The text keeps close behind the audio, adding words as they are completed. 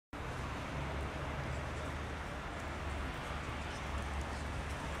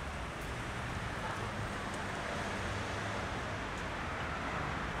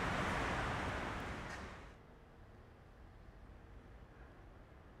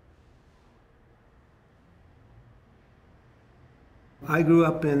I grew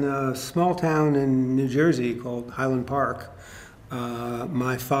up in a small town in New Jersey called Highland Park.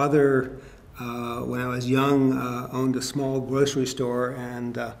 My father, when I was young, owned a small grocery store,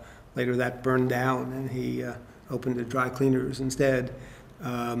 and later that burned down, and he opened a dry cleaners instead.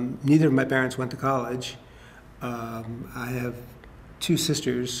 Neither of my parents went to college. I have two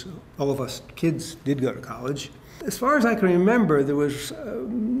sisters. All of us kids did go to college. As far as I can remember, there was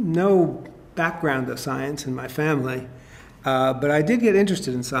no background of science in my family, but I did get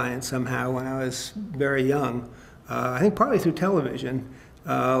interested in science somehow when I was very young. I think partly through television.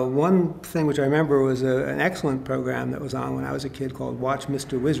 One thing which I remember was an excellent program that was on when I was a kid called Watch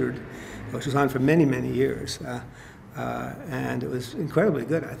Mr. Wizard, which was on for many, many years. And it was incredibly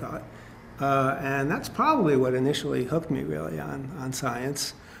good, I thought. And that's probably what initially hooked me really on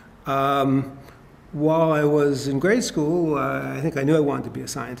science. While I was in grade school, I think I knew I wanted to be a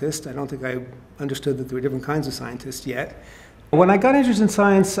scientist. I don't think I understood that there were different kinds of scientists yet. When I got interested in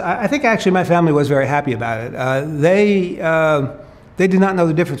science, I think actually my family was very happy about it. They did not know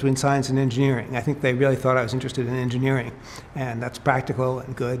the difference between science and engineering. I think they really thought I was interested in engineering, and that's practical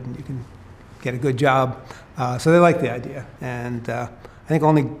and good, and you can get a good job. So they liked the idea. And I think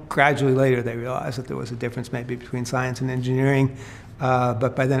only gradually later they realized that there was a difference maybe between science and engineering,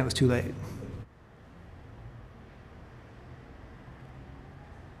 but by then it was too late.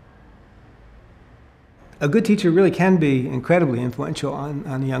 A good teacher really can be incredibly influential on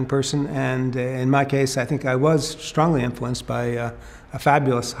a young person, and in my case, I think I was strongly influenced by a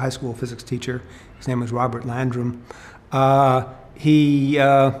fabulous high school physics teacher. His name was Robert Landrum. He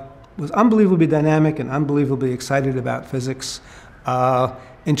was unbelievably dynamic and unbelievably excited about physics.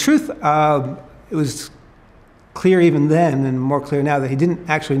 In truth, it was clear even then, and more clear now, that he didn't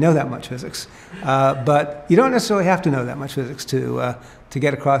actually know that much physics. But you don't necessarily have to know that much physics to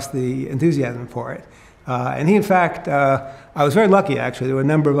get across the enthusiasm for it. And he, in fact, I was very lucky, actually. There were a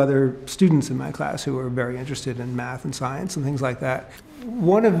number of other students in my class who were very interested in math and science and things like that.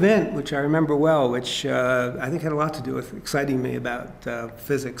 One event which I remember well, which I think had a lot to do with exciting me about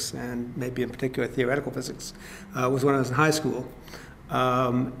physics, and maybe in particular theoretical physics, was when I was in high school.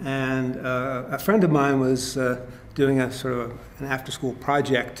 And a friend of mine was doing a sort of an after-school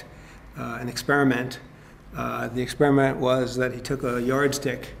project, an experiment. The experiment was that he took a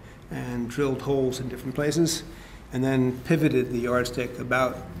yardstick and drilled holes in different places, and then pivoted the yardstick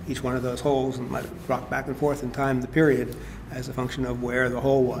about each one of those holes and let it rock back and forth and time the period as a function of where the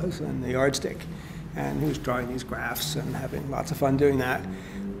hole was in the yardstick. And he was drawing these graphs and having lots of fun doing that.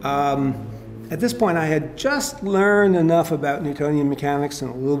 At this point, I had just learned enough about Newtonian mechanics and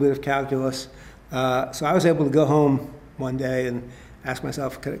a little bit of calculus, so I was able to go home one day and ask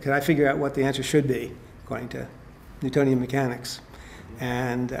myself, could I figure out what the answer should be according to Newtonian mechanics?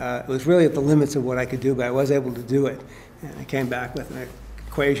 And it was really at the limits of what I could do, but I was able to do it. And I came back with an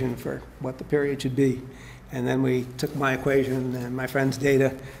equation for what the period should be. And then we took my equation and my friend's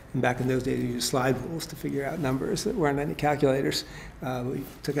data, and back in those days we used slide rules to figure out numbers that weren't any calculators. We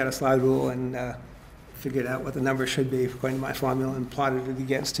took out a slide rule and figured out what the number should be according to my formula and plotted it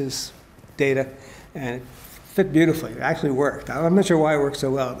against his data. And it fit beautifully. It actually worked. I'm not sure why it worked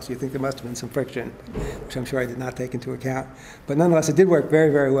so well, because you think there must have been some friction, which I'm sure I did not take into account. But nonetheless, it did work very,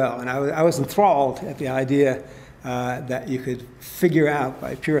 very well. And I was enthralled at the idea that you could figure out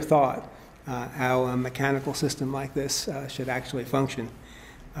by pure thought how a mechanical system like this should actually function.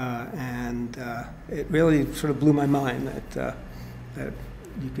 And it really sort of blew my mind that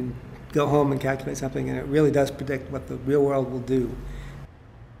you can go home and calculate something, and it really does predict what the real world will do.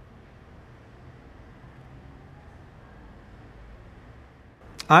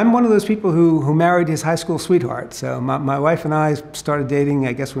 I'm one of those people who married his high school sweetheart. So my wife and I started dating,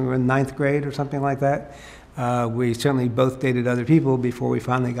 I guess, when we were in 9th grade or something like that. We certainly both dated other people before we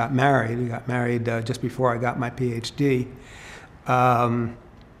finally got married. We got married just before I got my PhD. And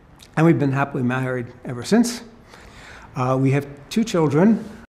we've been happily married ever since. We have 2 children.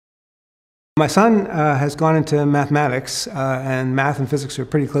 My son has gone into mathematics, and math and physics are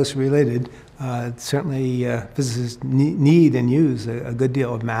pretty closely related. Certainly physicists need and use a good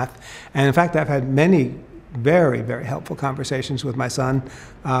deal of math. And in fact, I've had many very, very helpful conversations with my son.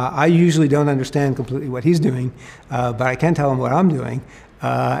 I usually don't understand completely what he's doing, but I can tell him what I'm doing.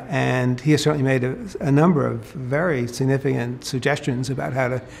 And he has certainly made a number of very significant suggestions about how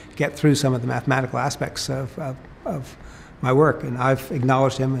to get through some of the mathematical aspects of my work, and I've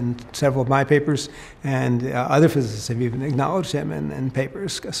acknowledged him in several of my papers, and other physicists have even acknowledged him in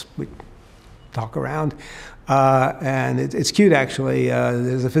papers, because we talk around. And it's cute, actually.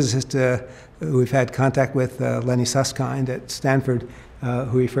 There's a physicist we've had contact with Lenny Susskind at Stanford,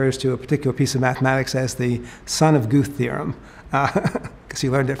 who refers to a particular piece of mathematics as the son of Guth theorem, because he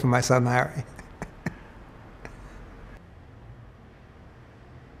learned it from my son Larry.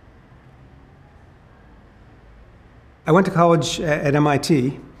 I went to college at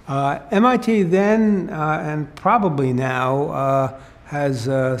MIT. MIT then, and probably now, has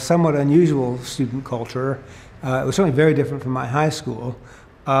a somewhat unusual student culture. It was certainly very different from my high school.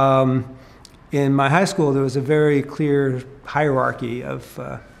 In my high school, there was a very clear hierarchy of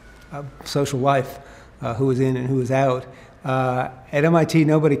social life, who was in and who was out. At MIT,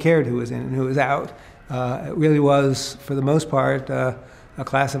 nobody cared who was in and who was out. It really was, for the most part, a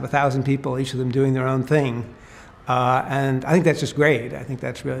class of 1,000 people, each of them doing their own thing. And I think that's just great. I think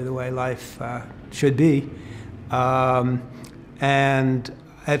that's really the way life should be. And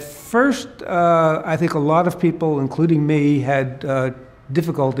at first, I think a lot of people, including me, had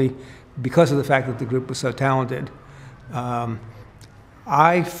difficulty because of the fact that the group was so talented.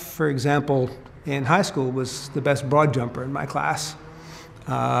 I, for example, in high school was the best broad jumper in my class.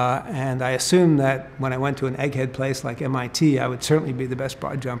 And I assumed that when I went to an egghead place like MIT, I would certainly be the best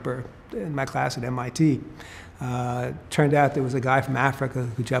broad jumper in my class at MIT. Turned out there was a guy from Africa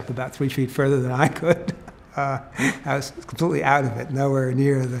who could jump about 3 feet further than I could. I was completely out of it, nowhere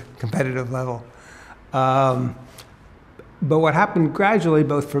near the competitive level. But what happened gradually,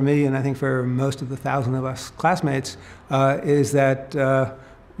 both for me and I think for most of the 1,000 of us classmates, is that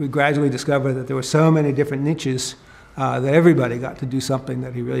we gradually discovered that there were so many different niches that everybody got to do something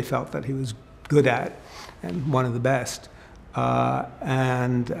that he really felt that he was good at and one of the best.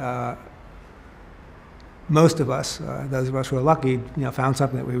 Most of us, those of us who were lucky, found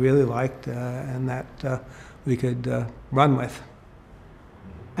something that we really liked and that we could run with.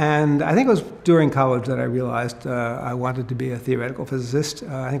 And I think it was during college that I realized I wanted to be a theoretical physicist.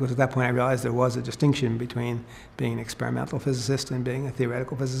 I think it was at that point I realized there was a distinction between being an experimental physicist and being a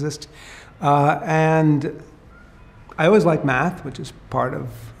theoretical physicist. And I always liked math, which is part of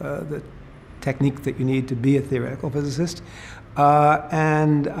the technique that you need to be a theoretical physicist.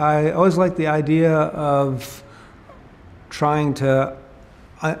 And I always liked the idea of attempting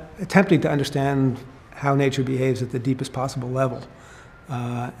to understand how nature behaves at the deepest possible level.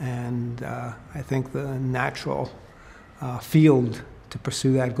 I think the natural field to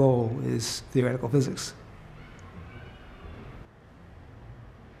pursue that goal is theoretical physics.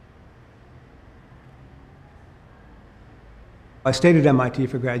 I stayed at MIT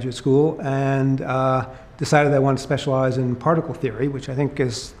for graduate school and decided I wanted to specialize in particle theory, which I think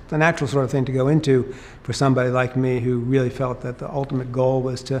is the natural sort of thing to go into for somebody like me who really felt that the ultimate goal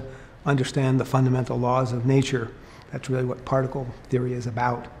was to understand the fundamental laws of nature. That's really what particle theory is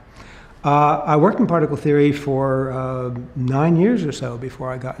about. I worked in particle theory for 9 years or so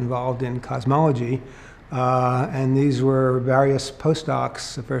before I got involved in cosmology. And these were various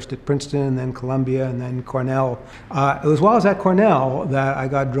postdocs, first at Princeton, then Columbia, and then Cornell. It was while I was at Cornell that I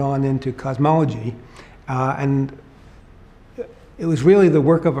got drawn into cosmology. And it was really the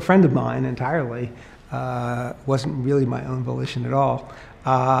work of a friend of mine entirely. Wasn't really my own volition at all.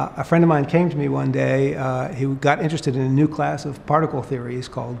 A friend of mine came to me one day. He got interested in a new class of particle theories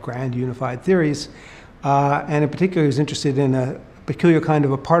called grand unified theories. And in particular, he was interested in a peculiar kind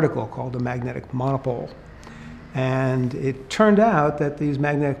of a particle called a magnetic monopole. And it turned out that these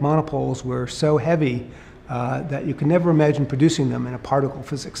magnetic monopoles were so heavy that you could never imagine producing them in a particle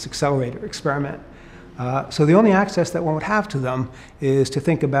physics accelerator experiment. So the only access that one would have to them is to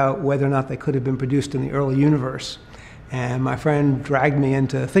think about whether or not they could have been produced in the early universe. And my friend dragged me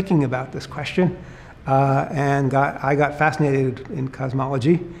into thinking about this question, and I got fascinated in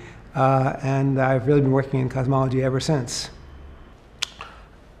cosmology, and I've really been working in cosmology ever since.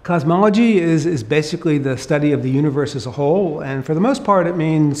 Cosmology is basically the study of the universe as a whole, and for the most part it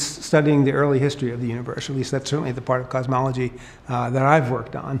means studying the early history of the universe. At least that's certainly the part of cosmology that I've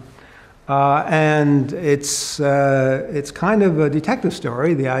worked on. And it's kind of a detective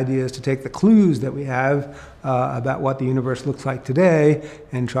story. The idea is to take the clues that we have about what the universe looks like today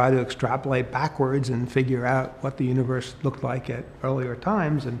and try to extrapolate backwards and figure out what the universe looked like at earlier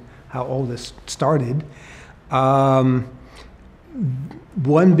times and how all this started.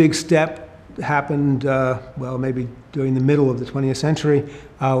 One big step happened, well, maybe during the middle of the 20th century,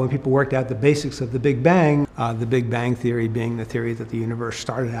 when people worked out the basics of the Big Bang theory being the theory that the universe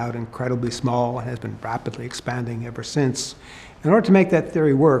started out incredibly small and has been rapidly expanding ever since. In order to make that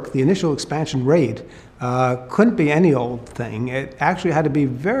theory work, the initial expansion rate couldn't be any old thing. It actually had to be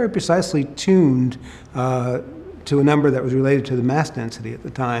very precisely tuned to a number that was related to the mass density at the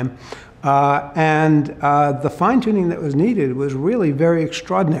time. The fine-tuning that was needed was really very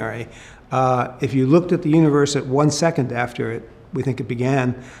extraordinary. If you looked at the universe at 1 second after we think it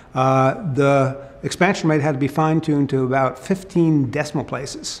began, the expansion rate had to be fine-tuned to about 15 decimal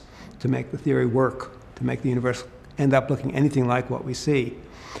places to make the theory work, to make the universe end up looking anything like what we see.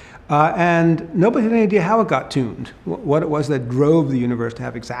 And nobody had any idea how it got tuned, what it was that drove the universe to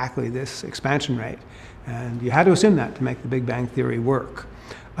have exactly this expansion rate. And you had to assume that to make the Big Bang theory work.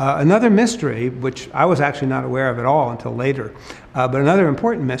 Another mystery, which I was actually not aware of at all until later, but another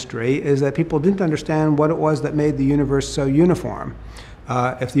important mystery is that people didn't understand what it was that made the universe so uniform.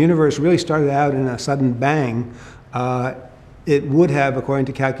 If the universe really started out in a sudden bang, it would have, according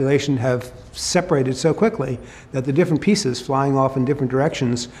to calculation, have separated so quickly that the different pieces flying off in different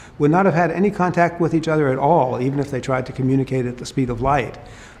directions would not have had any contact with each other at all, even if they tried to communicate at the speed of light.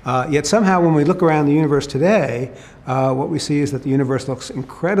 Yet somehow when we look around the universe today, what we see is that the universe looks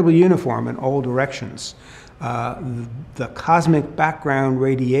incredibly uniform in all directions. The cosmic background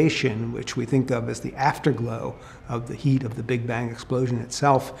radiation, which we think of as the afterglow of the heat of the Big Bang explosion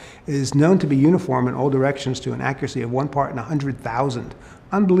itself, is known to be uniform in all directions to an accuracy of 1 part in 100,000.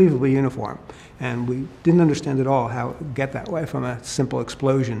 Unbelievably uniform. And we didn't understand at all how it would get that way from a simple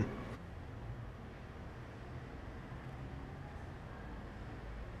explosion.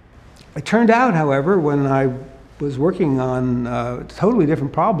 It turned out, however, when I was working on a totally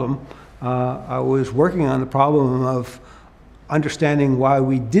different problem, I was working on the problem of understanding why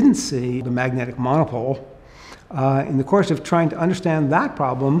we didn't see the magnetic monopole. In the course of trying to understand that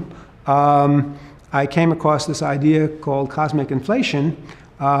problem, I came across this idea called cosmic inflation,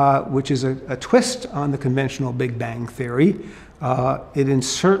 which is a twist on the conventional Big Bang theory. It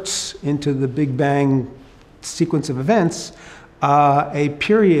inserts into the Big Bang sequence of events a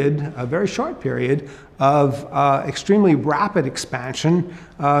period, a very short period, of extremely rapid expansion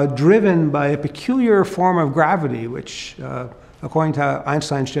driven by a peculiar form of gravity, which, according to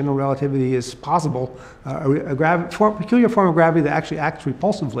Einstein's general relativity, is possible, a peculiar form of gravity that actually acts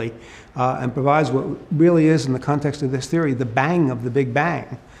repulsively and provides what really is, in the context of this theory, the bang of the Big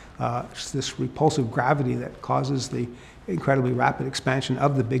Bang. It's this repulsive gravity that causes the incredibly rapid expansion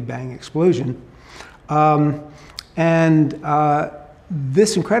of the Big Bang explosion.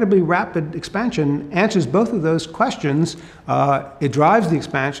 This incredibly rapid expansion answers both of those questions. It drives the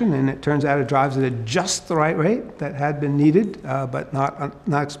expansion, and it turns out it drives it at just the right rate that had been needed, but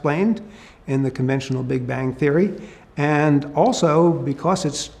not explained in the conventional Big Bang theory. And also, because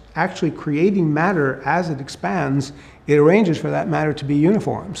it's actually creating matter as it expands, it arranges for that matter to be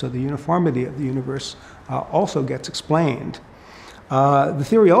uniform. So the uniformity of the universe also gets explained. The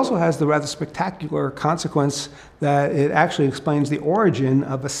theory also has the rather spectacular consequence that it actually explains the origin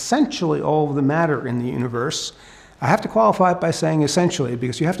of essentially all of the matter in the universe. I have to qualify it by saying essentially,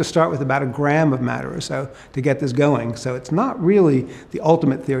 because you have to start with about 1 gram of matter or so to get this going. So it's not really the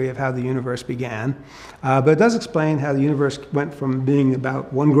ultimate theory of how the universe began, but it does explain how the universe went from being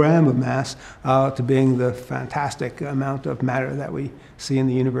about 1 gram of mass to being the fantastic amount of matter that we see in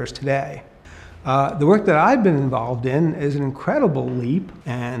the universe today. The work that I've been involved in is an incredible leap,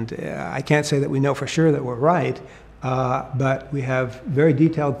 and I can't say that we know for sure that we're right, but we have very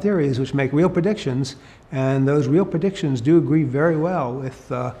detailed theories which make real predictions, and those real predictions do agree very well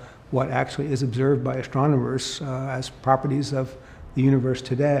with what actually is observed by astronomers as properties of the universe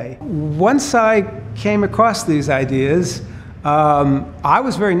today. Once I came across these ideas, I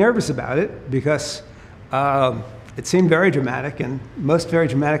was very nervous about it because it seemed very dramatic, and most very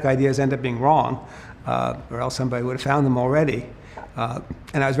dramatic ideas end up being wrong, or else somebody would have found them already.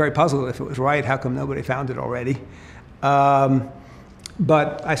 And I was very puzzled if it was right, how come nobody found it already?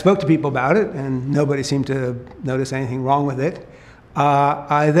 But I spoke to people about it, and nobody seemed to notice anything wrong with it.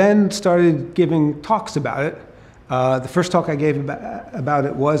 I then started giving talks about it. The first talk I gave about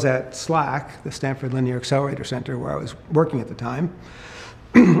it was at SLAC, the Stanford Linear Accelerator Center, where I was working at the time.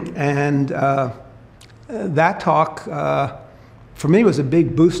 And that talk, for me, was a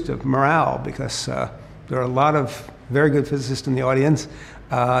big boost of morale because there are a lot of very good physicists in the audience.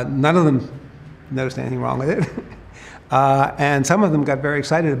 None of them noticed anything wrong with it. And some of them got very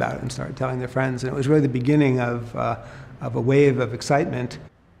excited about it and started telling their friends. And it was really the beginning of a wave of excitement.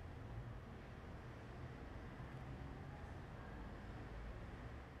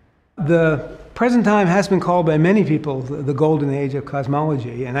 The present time has been called by many people the golden age of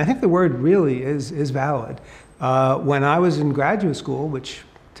cosmology, and I think the word really is valid. When I was in graduate school, which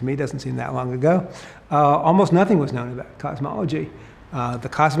to me doesn't seem that long ago, almost nothing was known about cosmology. The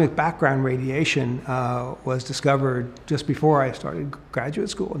cosmic background radiation was discovered just before I started graduate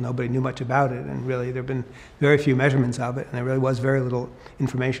school. Nobody knew much about it, and really there have been very few measurements of it, and there really was very little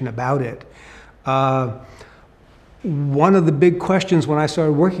information about it. One of the big questions when I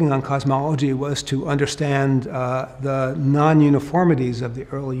started working on cosmology was to understand the non-uniformities of the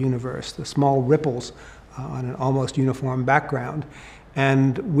early universe, the small ripples on an almost uniform background.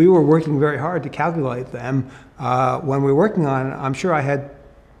 And we were working very hard to calculate them. When we were working on it, I'm sure I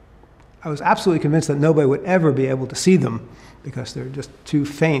was absolutely convinced that nobody would ever be able to see them because they're just too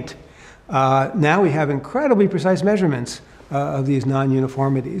faint. Now we have incredibly precise measurements of these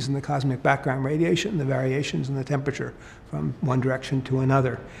non-uniformities in the cosmic background radiation, the variations in the temperature from one direction to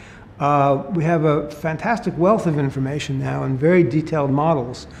another. We have a fantastic wealth of information now and very detailed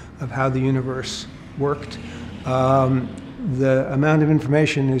models of how the universe worked. The amount of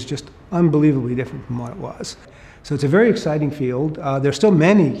information is just unbelievably different from what it was. So it's a very exciting field. There's still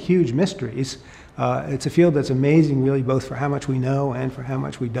many huge mysteries. It's a field that's amazing, really, both for how much we know and for how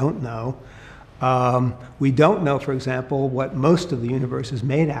much we don't know. We don't know, for example, what most of the universe is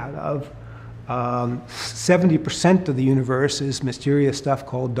made out of. 70% of the universe is mysterious stuff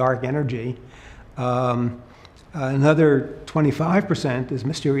called dark energy. Another 25% is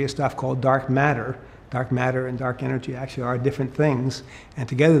mysterious stuff called dark matter. Dark matter and dark energy actually are different things, and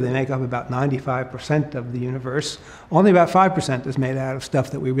together they make up about 95% of the universe. Only about 5% is made out of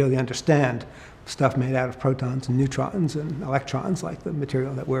stuff that we really understand, stuff made out of protons and neutrons and electrons, like the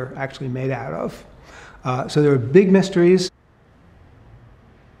material that we're actually made out of. So there are big mysteries.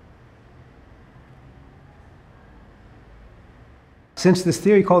 Since this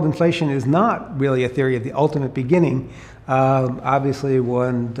theory called inflation is not really a theory of the ultimate beginning, obviously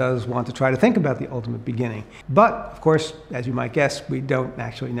one does want to try to think about the ultimate beginning. But, of course, as you might guess, we don't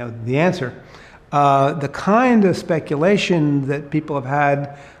actually know the answer. The kind of speculation that people have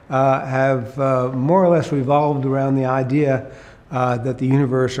had have more or less revolved around the idea that the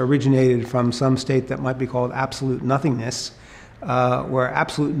universe originated from some state that might be called absolute nothingness, where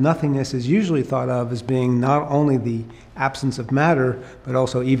absolute nothingness is usually thought of as being not only the absence of matter, but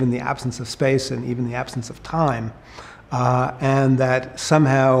also even the absence of space and even the absence of time, and that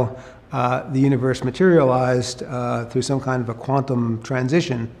somehow the universe materialized through some kind of a quantum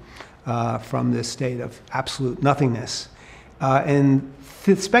transition from this state of absolute nothingness. And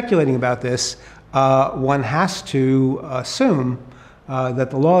speculating about this, one has to assume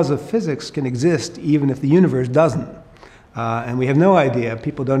that the laws of physics can exist even if the universe doesn't. And we have no idea.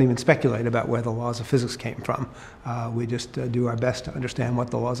 People don't even speculate about where the laws of physics came from. We just do our best to understand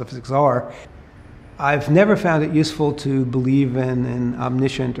what the laws of physics are. I've never found it useful to believe in an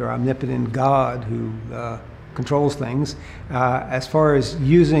omniscient or omnipotent God who controls things. As far as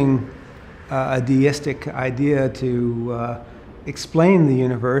using a deistic idea to explain the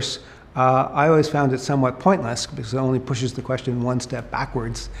universe, I always found it somewhat pointless because it only pushes the question one step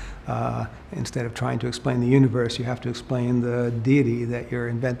backwards. Instead of trying to explain the universe, you have to explain the deity that you're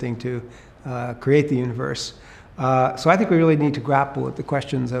inventing to create the universe. So I think we really need to grapple with the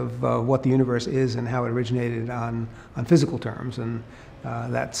questions of what the universe is and how it originated on physical terms. And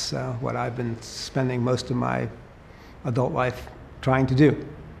that's what I've been spending most of my adult life trying to do.